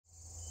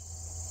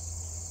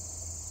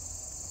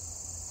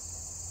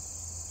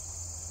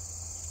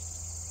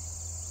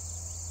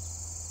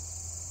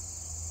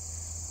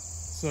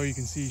So you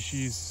can see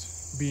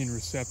she's being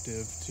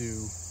receptive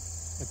to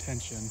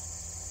attention.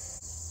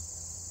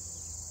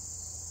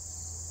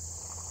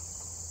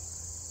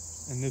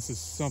 And this is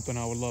something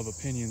I would love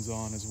opinions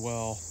on as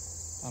well.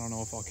 I don't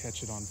know if I'll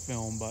catch it on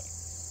film, but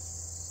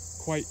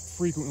quite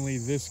frequently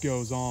this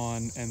goes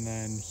on and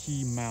then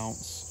he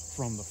mounts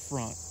from the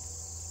front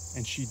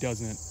and she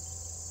doesn't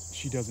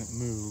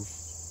move.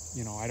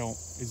 You know,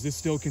 is this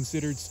still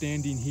considered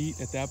standing heat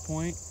at that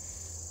point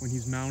when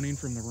he's mounting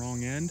from the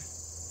wrong end?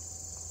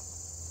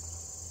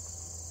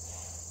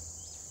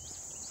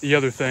 The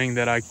other thing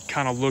that I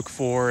kind of look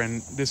for,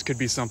 and this could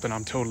be something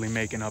I'm totally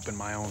making up in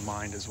my own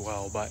mind as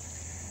well, but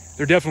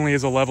there definitely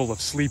is a level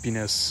of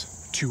sleepiness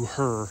to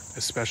her,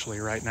 especially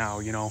right now,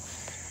 you know.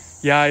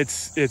 Yeah,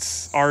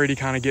 it's already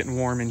kind of getting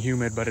warm and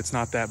humid, but it's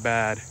not that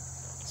bad.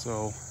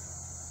 So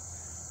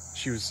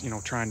she was, you know,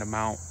 trying to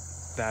mount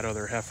that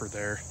other heifer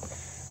there.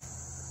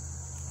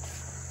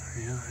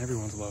 Yeah,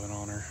 everyone's loving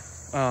on her.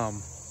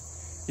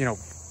 You know,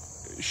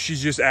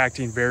 she's just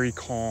acting very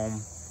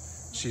calm.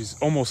 She's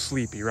almost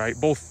sleepy, right?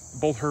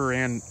 Both her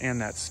and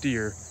that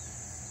steer,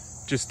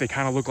 just they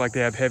kind of look like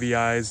they have heavy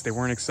eyes. They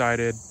weren't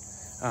excited,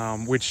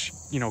 which,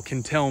 you know,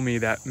 can tell me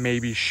that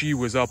maybe she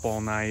was up all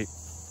night,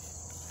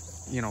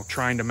 you know,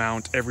 trying to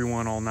mount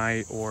everyone all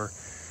night, or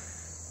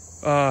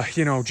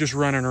you know, just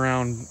running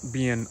around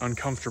being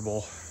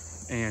uncomfortable,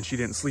 and she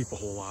didn't sleep a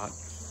whole lot.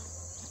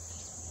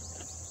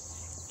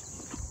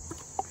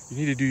 You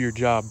need to do your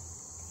job.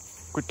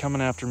 Quit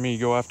coming after me,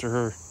 go after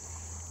her.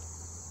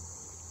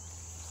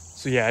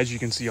 So yeah, as you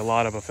can see, a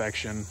lot of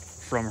affection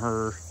from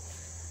her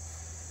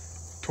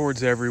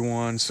towards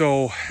everyone.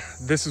 So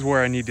this is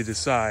where I need to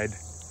decide,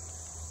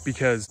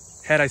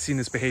 because had I seen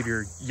this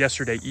behavior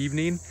yesterday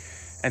evening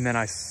and then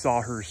I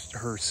saw her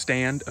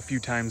stand a few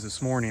times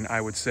this morning, I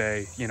would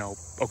say, you know,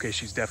 okay,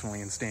 she's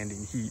definitely in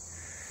standing heat.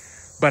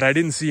 But I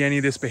didn't see any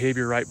of this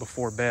behavior right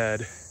before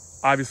bed.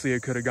 Obviously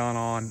it could have gone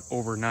on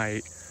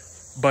overnight,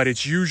 but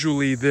it's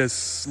usually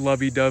this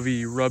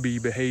lovey-dovey, rubby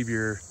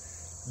behavior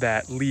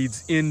that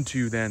leads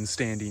into then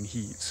standing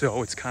heat.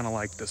 So it's kind of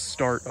like the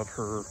start of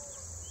her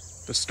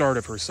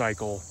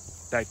cycle.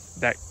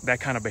 That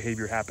kind of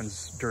behavior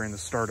happens during the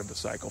start of the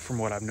cycle, from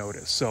what I've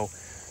noticed. So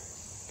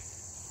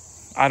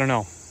I don't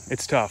know,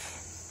 it's tough.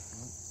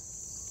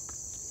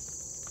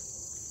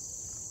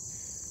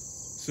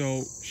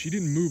 So she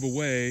didn't move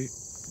away,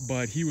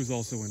 but he was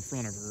also in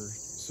front of her.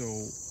 So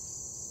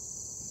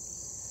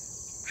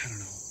I don't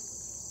know,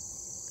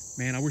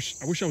 man. I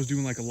wish I was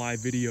doing like a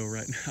live video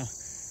right now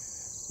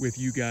with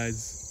you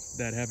guys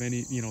that have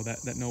any, you know,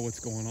 that know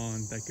what's going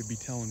on, that could be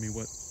telling me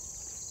what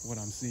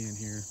I'm seeing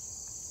here.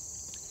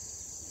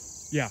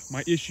 Yeah,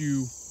 my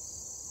issue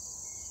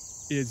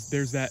is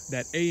there's that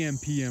AM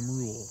PM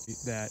rule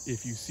that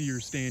if you see her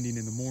standing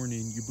in the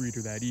morning, you breed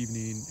her that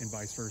evening, and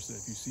vice versa.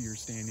 If you see her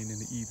standing in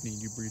the evening,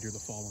 you breed her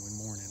the following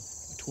morning,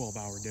 a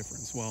 12-hour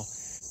difference. Well,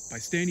 by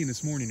standing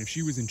this morning, if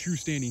she was in true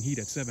standing heat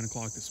at 7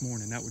 o'clock this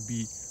morning, that would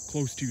be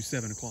close to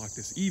 7 o'clock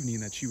this evening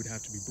that she would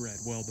have to be bred.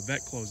 Well, the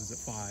vet closes at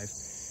 5,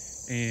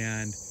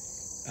 and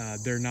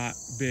they're not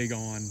big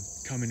on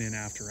coming in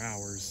after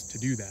hours to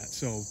do that.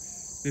 So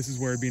this is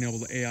where being able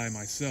to AI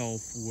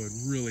myself would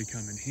really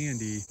come in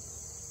handy.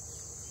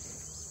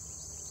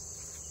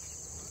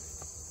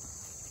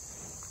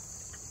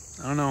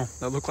 I don't know,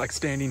 that looked like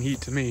standing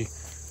heat to me.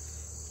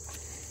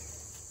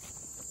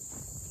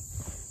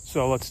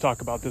 So let's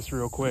talk about this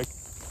real quick.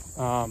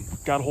 Got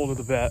a hold of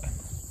the vet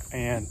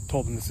and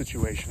told him the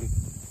situation.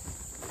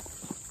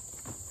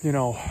 You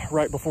know,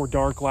 right before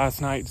dark last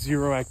night,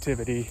 zero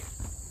activity.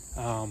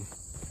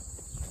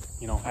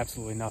 You know,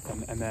 absolutely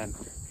nothing. And then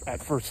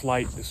at first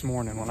light this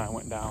morning when I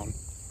went down,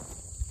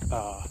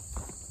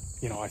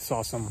 you know, I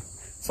saw some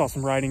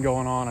riding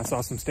going on, I saw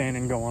some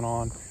standing going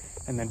on,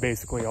 and then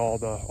basically all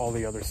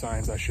the other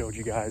signs I showed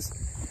you guys.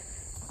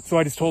 So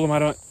I just told him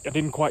I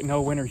didn't quite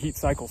know when her heat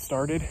cycle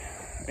started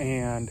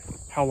and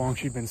how long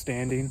she'd been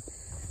standing.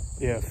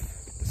 If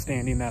the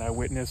standing that I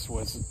witnessed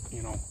was,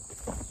 you know,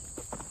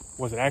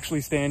 was it actually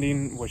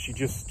standing? Was she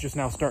just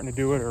now starting to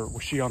do it, or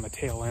was she on the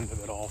tail end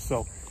of it all?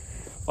 So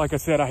like I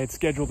said, I had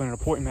scheduled an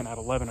appointment at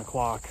 11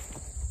 o'clock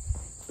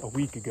a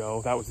week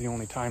ago. That was the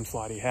only time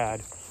slot he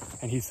had,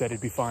 and he said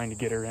it'd be fine to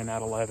get her in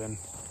at 11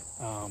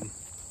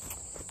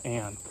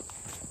 and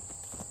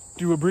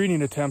do a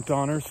breeding attempt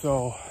on her.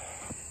 So,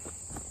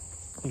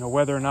 you know,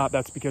 whether or not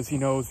that's because he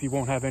knows he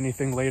won't have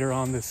anything later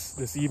on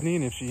this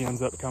evening, if she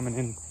ends up coming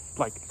in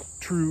like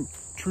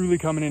truly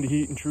coming into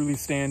heat and truly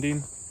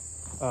standing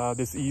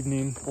this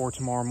evening or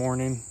tomorrow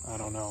morning, I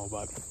don't know,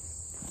 but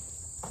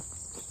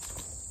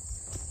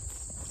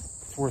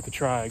it's worth a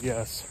try, I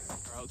guess. All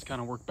right, let's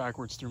kind of work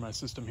backwards through my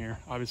system here.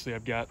 Obviously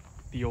I've got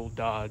the old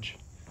Dodge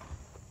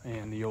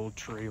and the old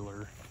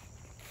trailer.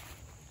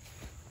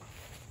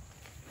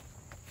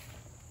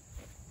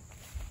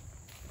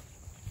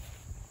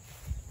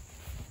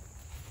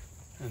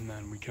 And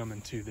then we come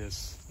into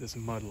this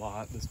mud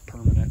lot, this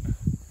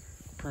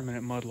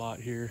permanent mud lot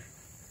here.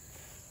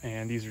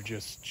 And these are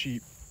just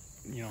cheap,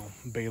 you know,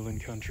 Balin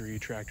Country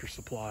Tractor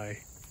Supply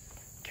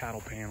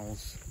cattle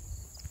panels.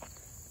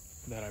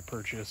 that I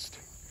purchased.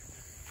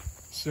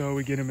 So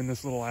we get them in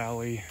this little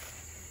alley,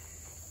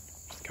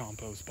 just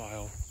compost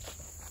pile,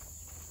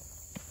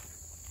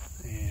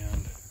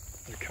 and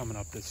they're coming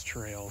up this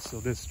trail. So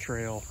this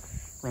trail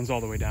runs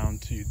all the way down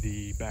to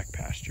the back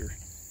pasture.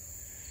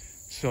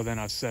 So then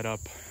I've set up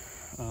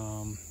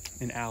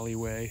an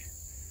alleyway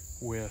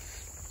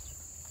with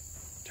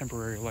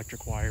temporary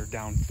electric wire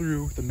down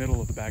through the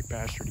middle of the back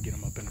pasture to get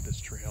them up into this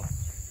trail.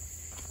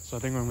 So I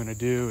think what I'm gonna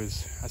do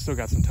is, I still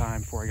got some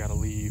time before I gotta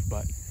leave,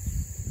 but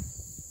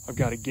I've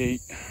got a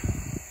gate.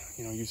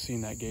 You know, you've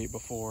seen that gate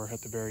before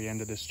at the very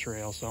end of this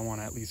trail. So I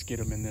wanna at least get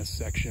them in this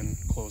section,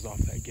 close off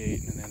that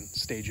gate, and then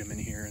stage them in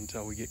here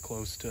until we get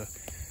close to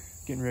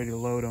getting ready to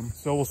load them.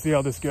 So we'll see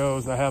how this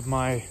goes. I have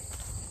my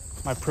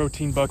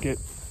protein bucket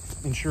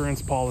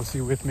insurance policy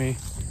with me.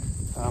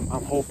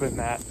 I'm hoping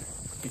that,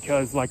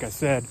 because like I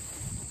said,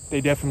 they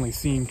definitely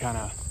seem kind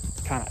of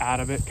out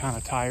of it, kind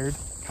of tired,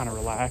 kind of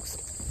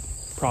relaxed,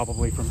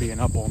 probably from being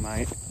up all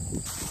night,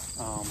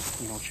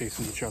 you know,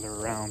 chasing each other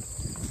around.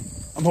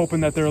 I'm hoping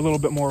that they're a little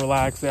bit more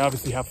relaxed. They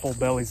obviously have full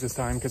bellies this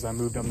time because I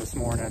moved them this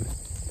morning.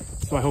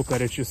 So I hope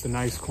that it's just a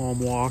nice calm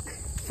walk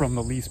from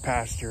the lease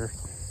pasture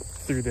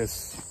through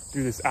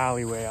this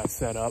alleyway I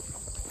set up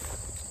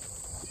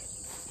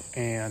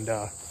and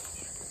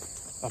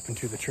up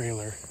into the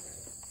trailer.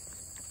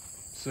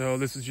 So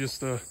this is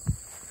just a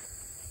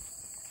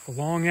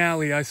long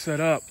alley I set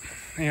up,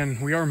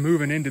 and we are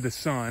moving into the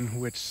sun,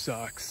 which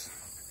sucks.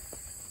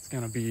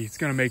 It's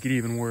gonna make it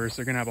even worse.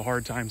 They're gonna have a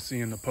hard time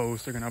seeing the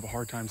post. They're gonna have a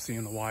hard time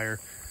seeing the wire.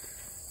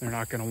 They're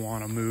not gonna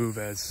want to move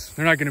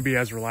they're not gonna be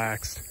as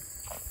relaxed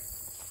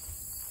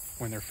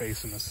when they're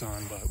facing the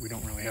sun, but we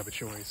don't really have a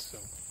choice. So,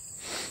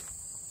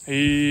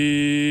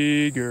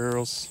 hey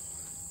girls.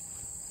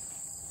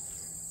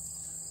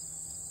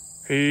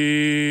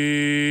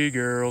 Hey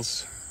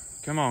girls.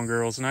 Come on,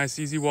 girls. Nice,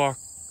 easy walk.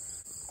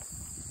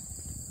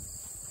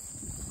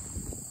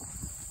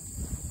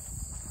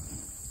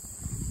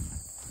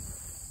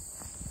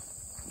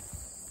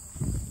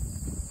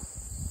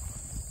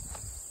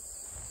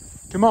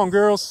 Come on,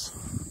 girls.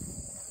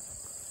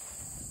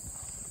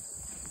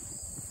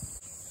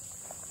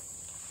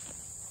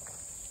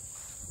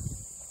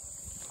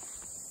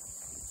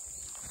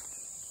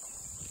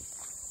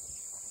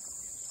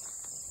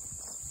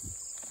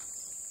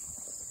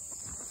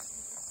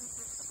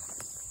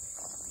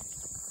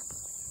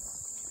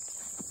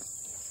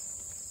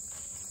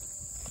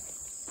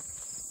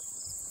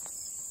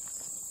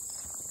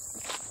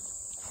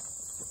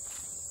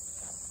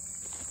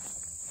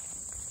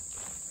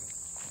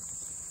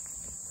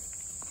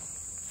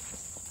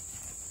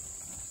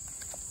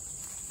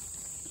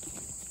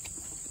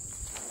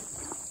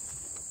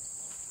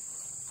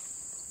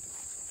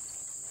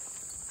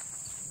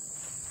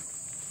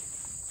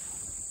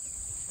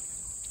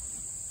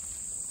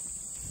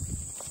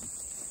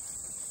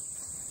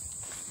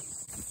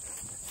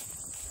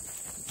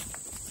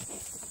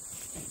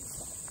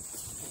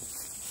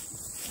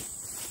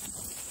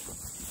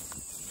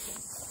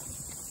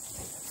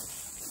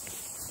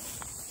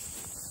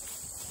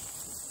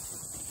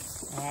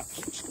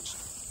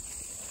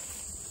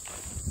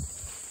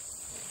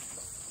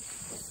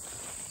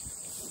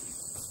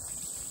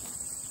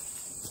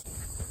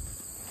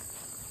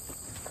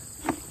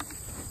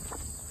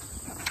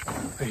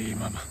 Hey,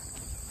 mama.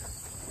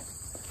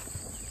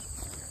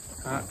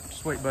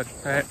 Just wait, bud.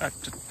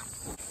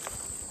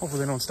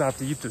 Hopefully they don't stop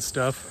to eat this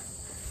stuff.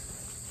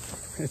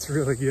 It's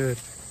really good.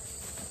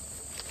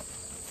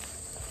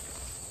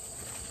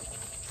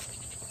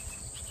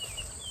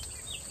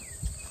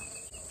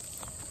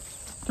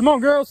 Come on,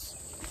 girls.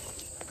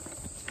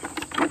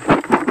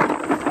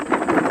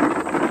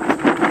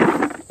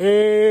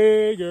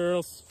 Hey,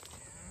 girls.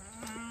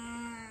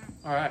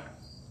 All right,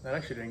 that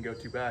actually didn't go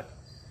too bad.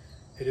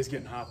 It is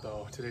getting hot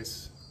though.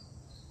 Today's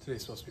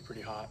supposed to be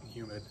pretty hot and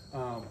humid.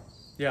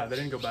 Yeah, they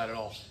didn't go bad at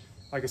all.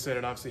 Like I said,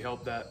 it obviously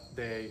helped that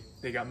they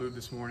got moved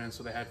this morning,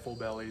 so they had full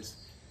bellies.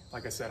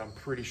 Like I said, I'm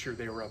pretty sure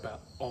they were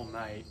up all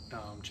night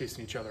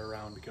chasing each other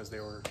around because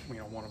they were, you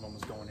know, one of them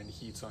was going into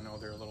heat, so I know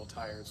they're a little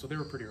tired. So they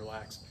were pretty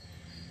relaxed.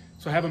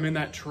 So I have them in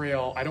that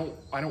trail. I don't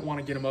want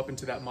to get them up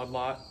into that mud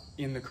lot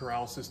in the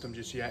corral system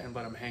just yet and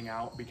let them hang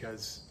out,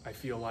 because I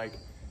feel like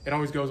it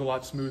always goes a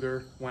lot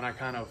smoother when I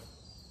kind of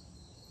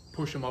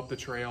push them up the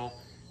trail,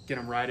 get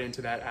them right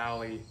into that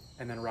alley,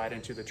 and then right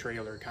into the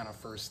trailer kind of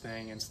first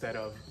thing, instead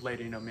of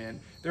letting them in.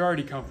 They're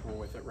already comfortable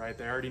with it, right?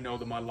 They already know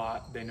the mud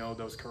lot. They know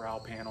those corral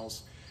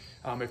panels.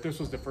 If this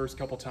was the first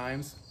couple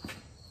times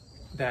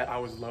that I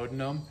was loading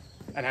them,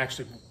 and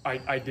actually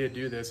I did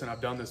do this, and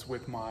I've done this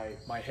with my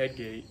head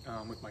gate,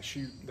 with my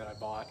chute that I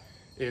bought,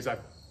 is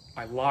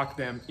I lock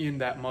them in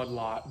that mud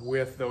lot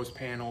with those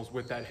panels,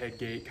 with that head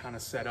gate kind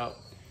of set up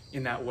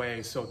in that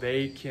way, so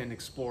they can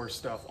explore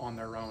stuff on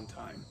their own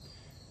time.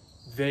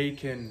 They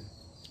can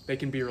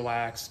be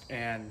relaxed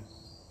and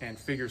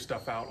figure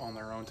stuff out on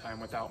their own time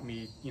without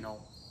me, you know,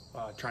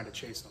 trying to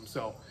chase them.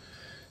 So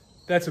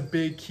that's a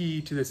big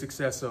key to the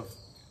success of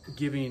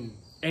giving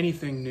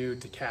anything new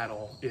to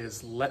cattle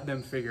is let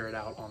them figure it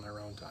out on their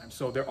own time.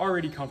 So they're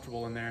already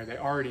comfortable in there. They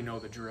already know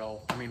the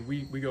drill. I mean,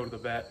 we go to the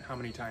vet how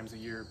many times a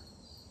year,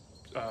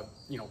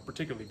 you know,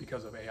 particularly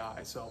because of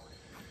AI. So,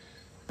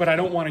 but I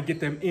don't want to get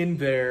them in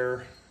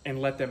there and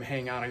let them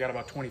hang out. I got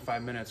about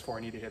 25 minutes before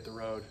I need to hit the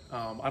road.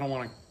 I don't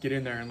want to get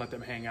in there and let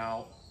them hang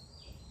out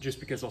just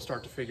because they'll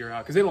start to figure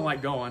out, because they don't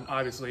like going,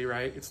 obviously,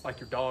 right? It's like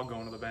your dog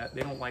going to the vet.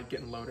 They don't like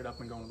getting loaded up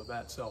and going to the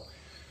vet. So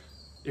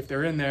if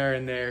they're in there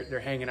and they're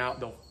hanging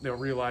out, they'll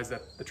realize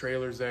that the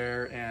trailer's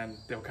there, and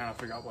they'll kind of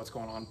figure out what's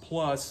going on.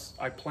 Plus,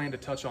 I plan to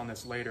touch on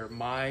this later.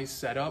 My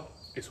setup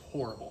is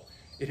horrible.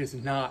 It is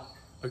not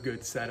a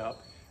good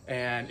setup.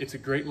 And it's a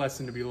great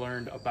lesson to be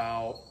learned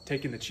about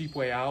taking the cheap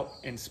way out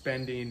and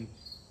spending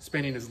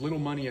as little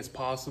money as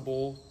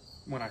possible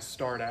when I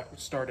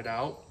started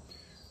out,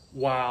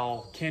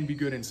 while can be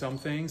good in some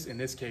things. In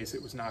this case,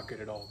 it was not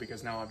good at all,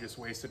 because now I've just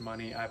wasted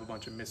money. I have a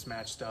bunch of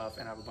mismatched stuff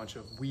and I have a bunch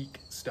of weak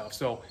stuff.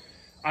 So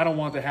I don't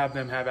want to have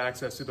them have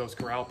access to those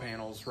corral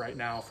panels right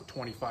now for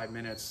 25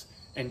 minutes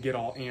and get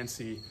all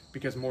antsy,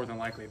 because more than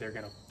likely they're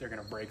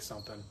gonna break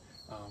something.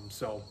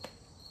 So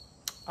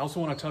I also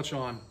want to touch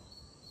on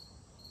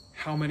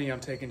how many I'm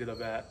taking to the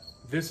vet.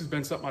 This has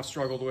been something I've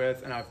struggled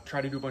with, and I've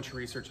tried to do a bunch of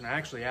research, and I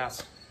actually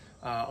asked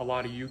a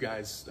lot of you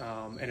guys,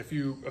 and a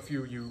few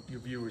you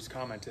viewers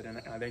commented, and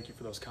I thank you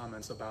for those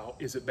comments, about,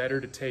 is it better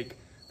to take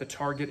the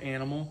target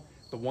animal,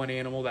 the one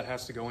animal that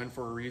has to go in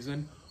for a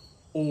reason,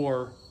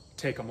 or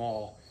take them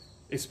all,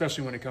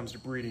 especially when it comes to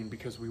breeding,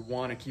 because we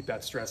want to keep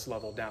that stress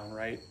level down,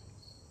 right?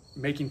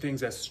 Making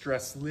things as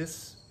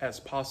stressless as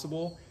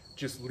possible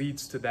just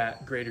leads to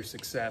that greater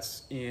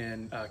success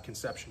in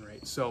conception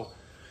rate. So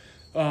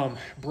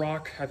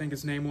Brock, I think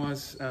his name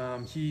was,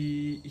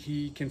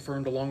 he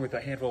confirmed, along with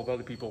a handful of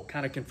other people,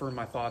 kind of confirmed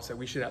my thoughts that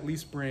we should at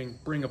least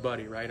bring a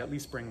buddy, right? At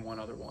least bring one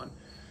other one,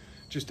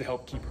 just to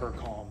help keep her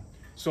calm.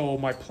 So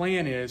my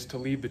plan is to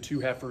leave the 2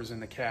 heifers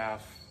and the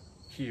calf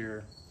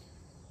here,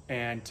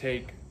 and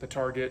take the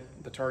target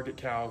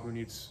cow who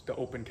needs, the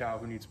open cow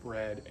who needs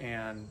bred,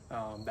 and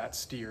that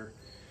steer.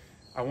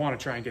 I want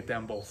to try and get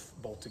them both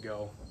to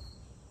go.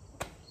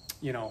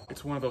 You know,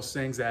 it's one of those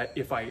things that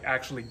if I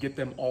actually get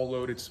them all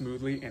loaded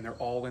smoothly and they're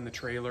all in the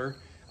trailer,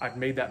 I've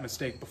made that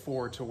mistake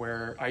before, to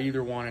where I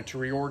either wanted to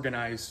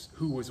reorganize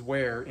who was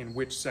where in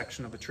which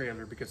section of the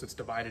trailer, because it's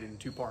divided into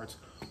 2 parts,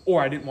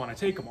 or I didn't want to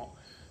take them all.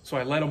 So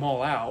I let them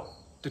all out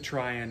to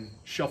try and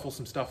shuffle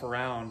some stuff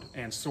around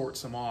and sort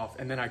some off,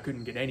 and then I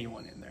couldn't get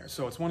anyone in there.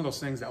 So it's one of those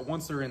things that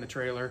once they're in the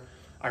trailer,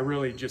 I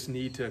really just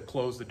need to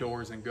close the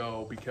doors and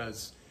go,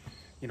 because,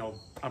 you know,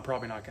 I'm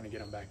probably not going to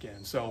get them back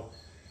in. So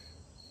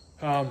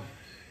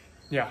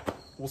yeah,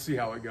 we'll see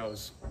how it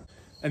goes.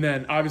 And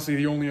then obviously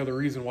the only other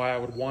reason why I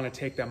would want to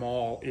take them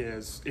all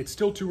is it's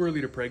still too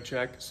early to preg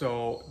check.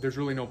 So there's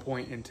really no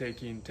point in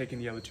taking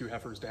the other 2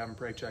 heifers to have them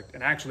preg checked.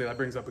 And actually that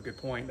brings up a good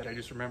point that I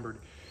just remembered.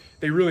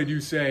 They really do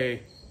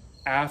say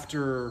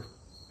after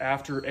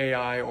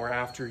AI, or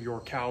after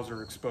your cows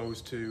are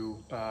exposed to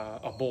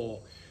a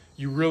bull,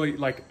 you really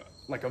like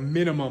a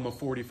minimum of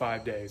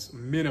 45 days,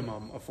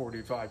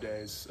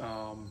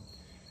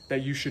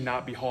 that you should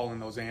not be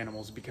hauling those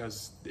animals,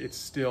 because it's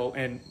still,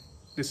 and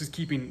this is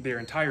keeping their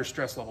entire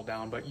stress level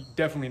down, but you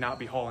definitely not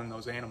be hauling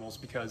those animals,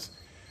 because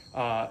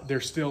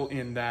they're still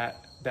in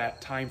that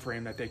time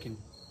frame that they can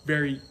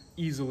very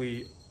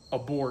easily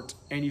abort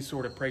any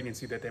sort of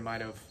pregnancy that they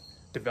might have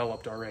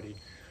developed already.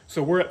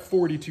 So we're at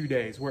 42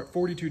 days. We're at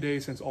 42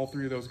 days since all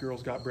 3 of those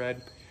girls got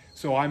bred.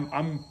 So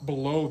I'm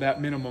below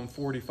that minimum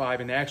 45,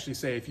 and they actually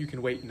say if you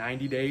can wait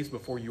 90 days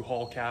before you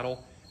haul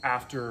cattle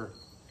after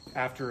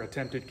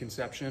attempted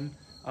conception,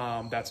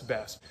 that's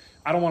best.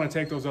 I don't want to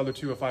take those other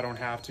 2 if I don't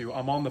have to.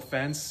 I'm on the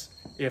fence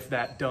if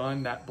that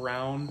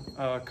brown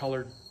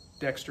colored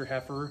Dexter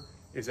heifer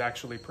is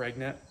actually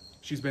pregnant.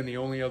 She's been the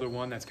only other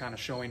one that's kind of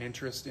showing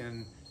interest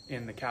in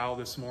the cow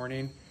this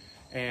morning,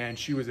 and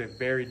she was a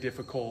very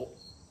difficult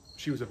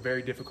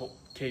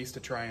case to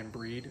try and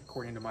breed,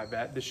 according to my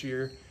vet this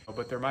year.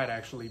 But there might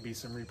actually be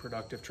some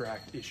reproductive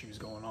tract issues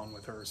going on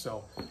with her.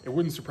 So it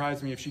wouldn't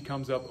surprise me if she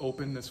comes up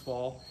open this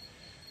fall.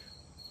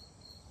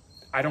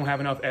 I don't have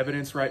enough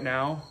evidence right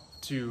now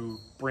to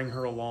bring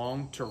her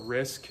along, to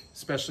risk,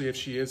 especially if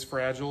she is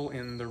fragile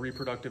in the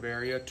reproductive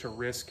area, to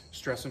risk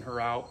stressing her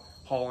out,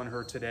 hauling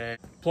her today.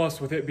 Plus,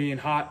 with it being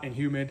hot and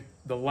humid,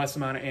 the less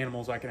amount of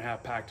animals I can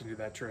have packed into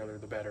that trailer,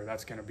 the better.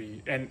 That's going to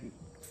be, and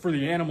for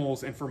the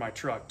animals and for my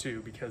truck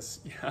too,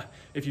 because yeah,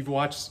 if you've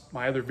watched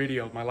my other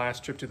video, my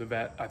last trip to the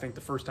vet, I think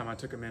the first time I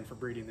took him in for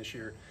breeding this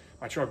year,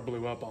 my truck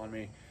blew up on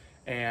me,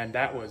 and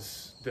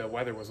the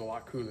weather was a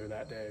lot cooler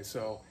that day.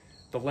 So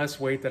the less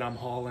weight that I'm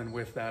hauling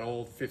with that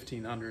old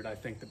 1500, I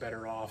think the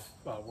better off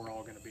we're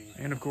all going to be.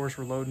 And of course,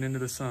 we're loading into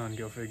the sun,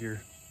 go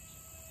figure.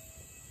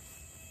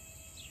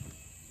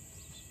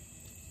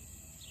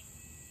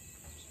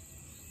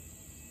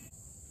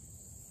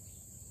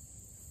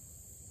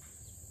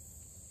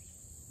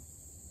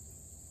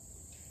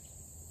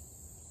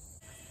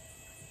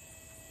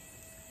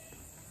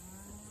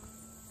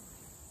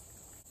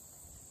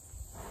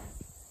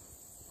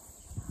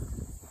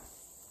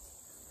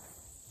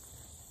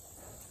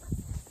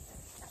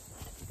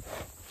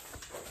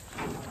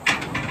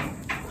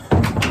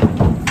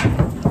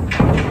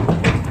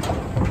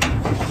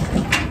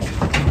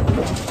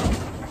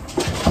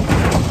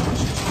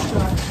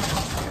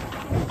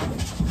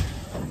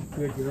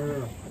 Good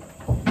girl.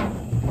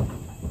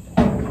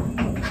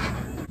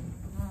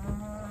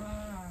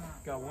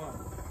 Got one.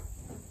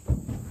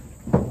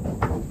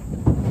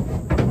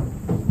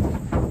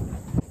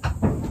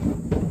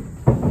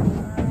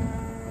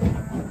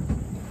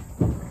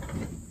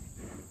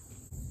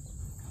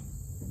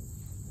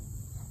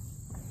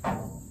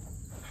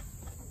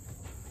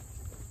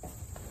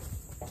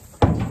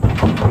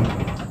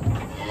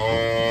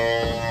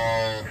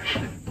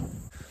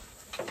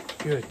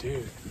 Good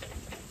dude.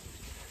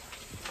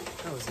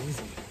 That was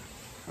easy.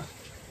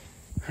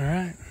 All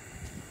right,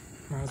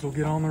 might as well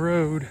get on the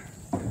road.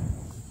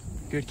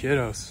 Good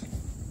kiddos.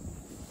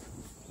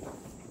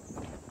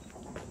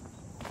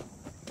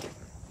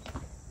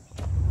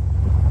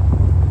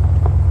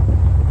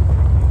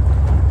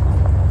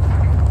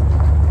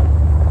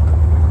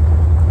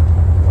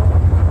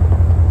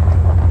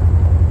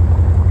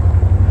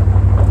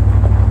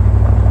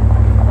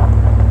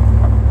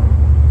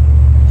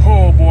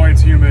 Oh boy,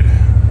 it's humid.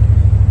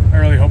 I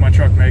really hope my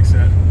truck makes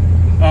it.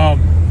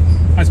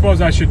 I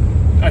suppose I should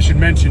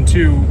mention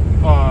too,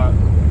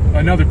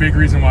 another big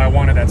reason why I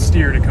wanted that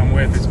steer to come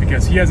with is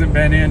because he hasn't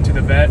been into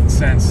the vet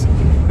since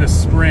the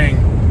spring,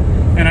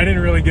 and I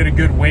didn't really get a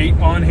good weight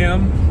on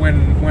him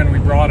when we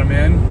brought him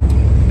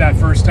in that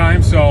first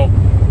time. So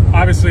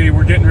obviously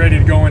we're getting ready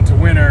to go into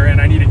winter,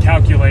 and I need to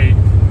calculate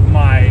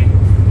my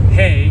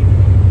hay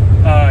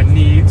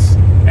needs,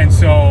 and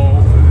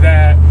so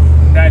that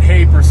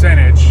hay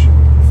percentage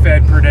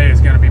fed per day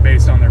is going to be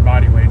based on their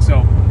body weight.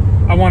 So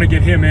I want to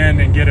get him in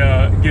and get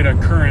a good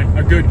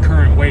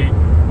current weight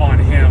on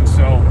him,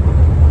 so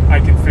I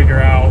can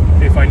figure out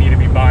if I need to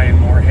be buying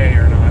more hay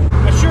or not.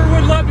 I sure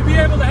would love to be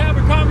able to have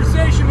a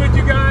conversation with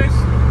you guys,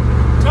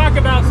 talk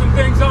about some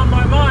things on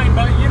my mind,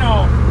 but you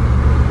know,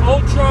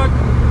 old truck,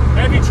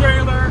 heavy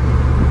trailer,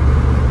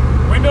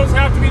 windows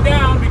have to be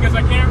down because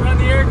I can't run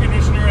the air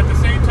conditioner at the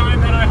same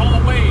time that I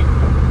haul weight.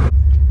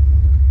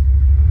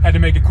 Had to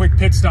make a quick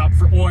pit stop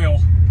for oil.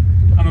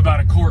 I'm about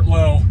a quart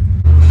low.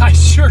 I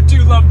sure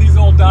do love these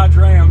old Dodge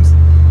Rams.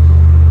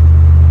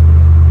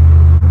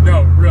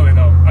 No, really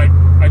though,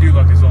 I do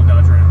love these old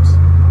Dodge Rams.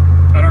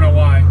 I don't know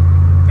why,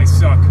 they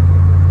suck.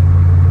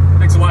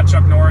 Thanks a lot,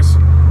 Chuck Norris.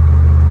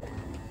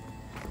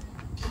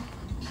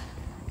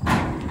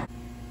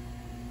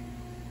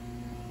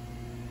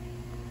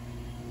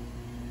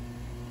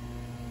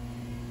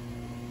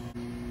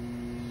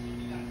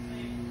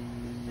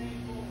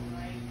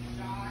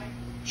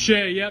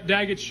 Shay, yep,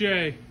 Daggett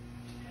Shay.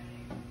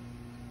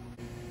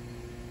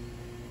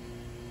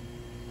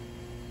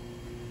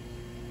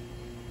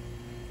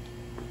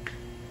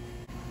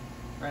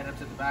 Right up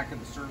to the back of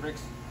the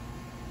cervix,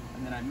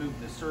 and then I move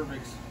the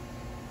cervix,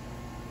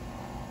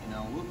 you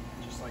know, whoop,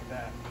 just like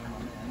that when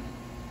I'm in.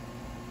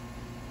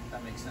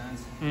 That makes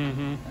sense.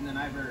 Mm-hmm. And then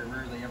I very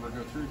rarely ever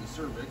go through the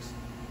cervix.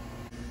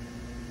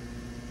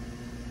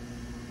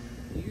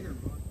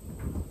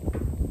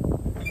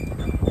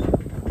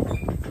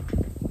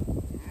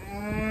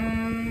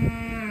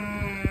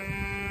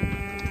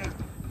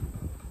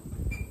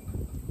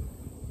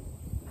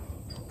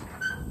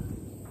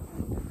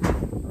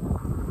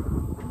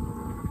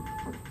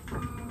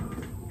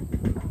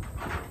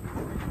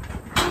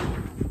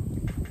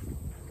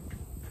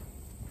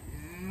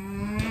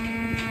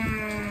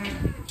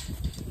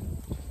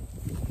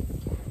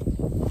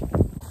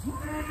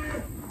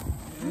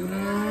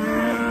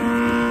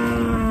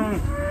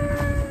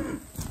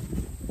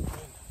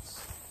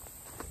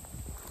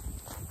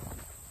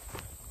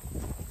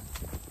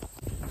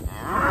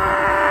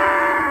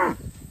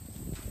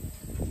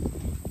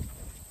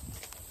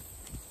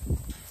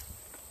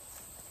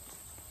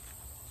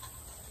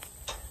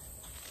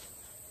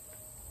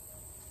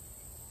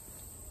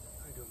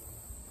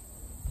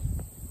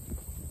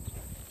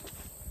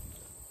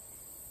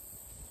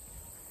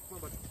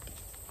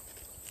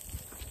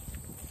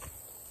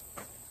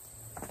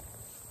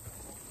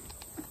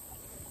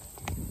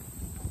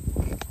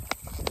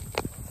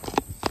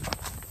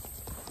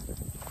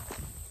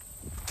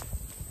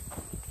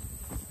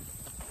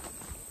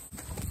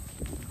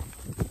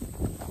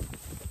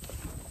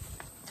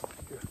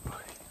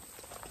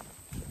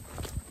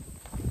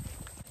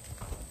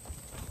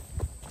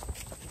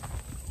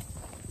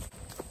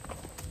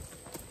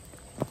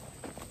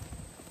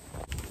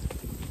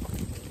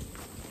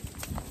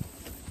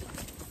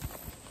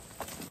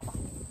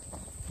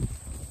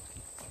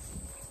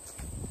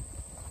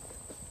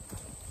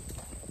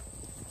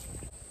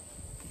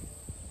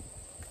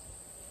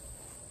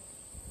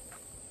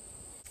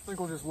 I think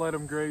we'll just let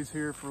them graze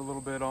here for a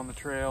little bit on the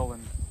trail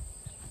and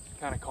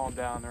kind of calm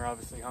down. They're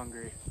obviously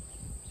hungry.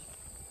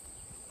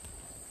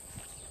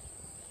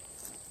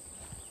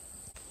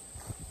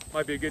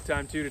 Might be a good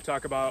time too to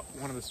talk about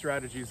one of the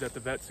strategies that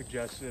the vet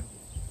suggested,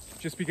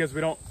 just because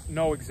we don't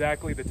know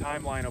exactly the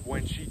timeline of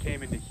when she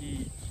came into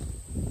heat.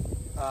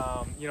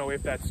 You know,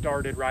 if that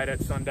started right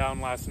at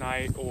sundown last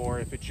night or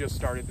if it just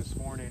started this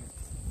morning.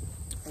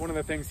 One of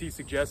the things he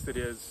suggested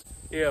is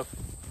if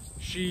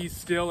she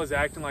still is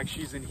acting like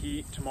she's in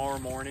heat tomorrow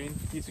morning,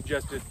 he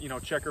suggested, you know,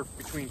 check her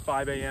between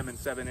 5 a.m. and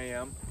 7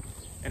 a.m.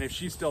 And if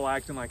she's still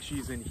acting like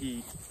she's in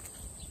heat,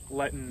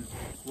 letting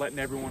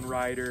everyone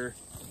ride her,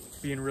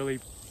 being really,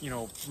 you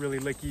know, really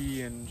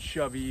licky and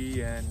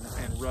shovey and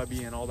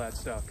rubby and all that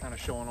stuff, kind of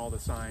showing all the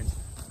signs,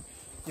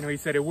 you know, he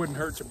said it wouldn't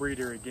hurt to breed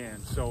her again.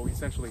 So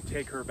essentially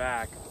take her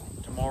back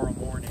tomorrow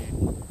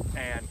morning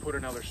and put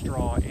another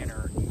straw in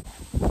her.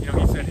 You know,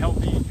 he said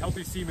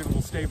healthy semen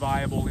will stay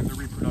viable in the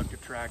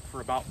reproductive tract for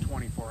about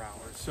 24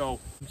 hours. So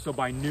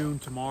by noon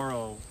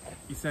tomorrow,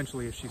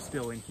 essentially, if she's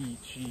still in heat,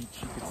 she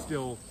could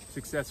still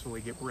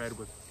successfully get bred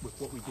with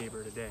what we gave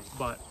her today.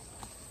 But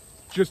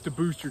just to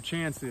boost your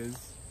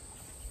chances,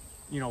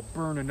 you know,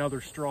 burn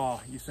another straw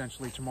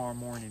essentially tomorrow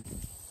morning.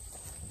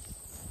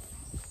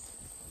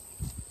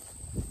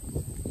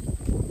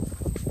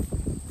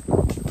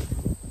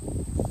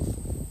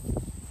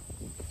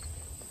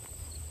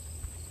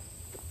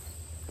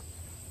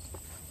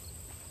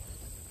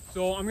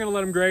 So I'm gonna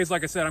let them graze.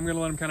 Like I said, I'm gonna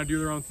let them kind of do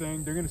their own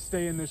thing. They're gonna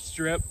stay in this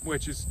strip,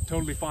 which is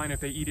totally fine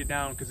if they eat it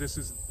down, because this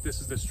is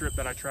the strip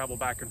that I travel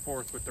back and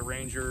forth with the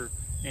Ranger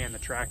and the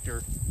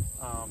tractor.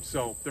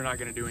 So they're not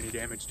gonna do any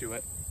damage to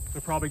it.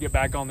 They'll probably get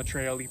back on the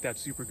trail, eat that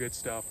super good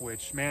stuff,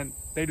 which, man,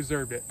 they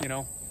deserved it, you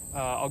know?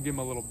 I'll give them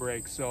a little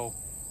break. So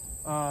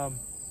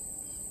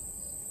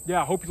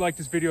yeah, I hope you liked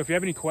this video. If you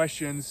have any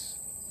questions,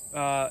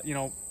 you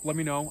know, let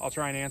me know. I'll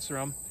try and answer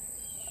them.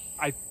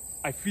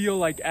 I feel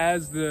like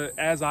as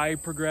I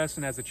progress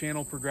and as the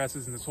channel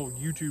progresses and this whole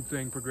YouTube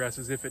thing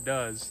progresses, if it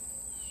does,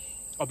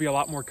 I'll be a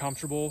lot more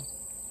comfortable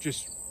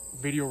just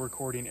video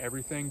recording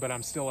everything. But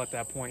I'm still at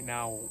that point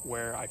now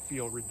where I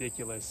feel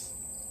ridiculous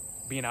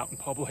being out in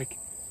public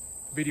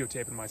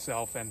videotaping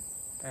myself.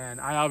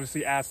 And I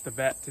obviously asked the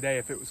vet today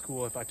if it was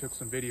cool if I took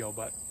some video,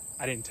 but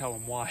I didn't tell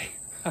him why.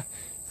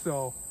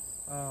 So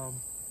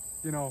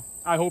you know,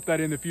 I hope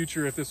that in the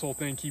future, if this whole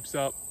thing keeps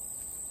up,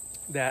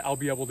 that I'll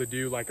be able to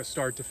do like a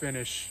start to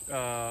finish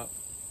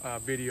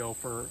video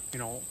for, you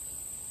know,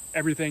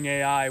 everything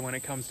AI when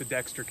it comes to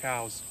Dexter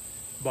cows.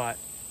 But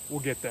we'll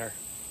get there.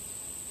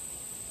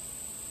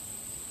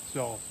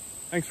 So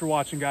thanks for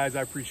watching, guys.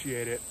 I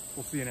appreciate it.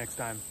 We'll see you next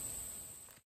time.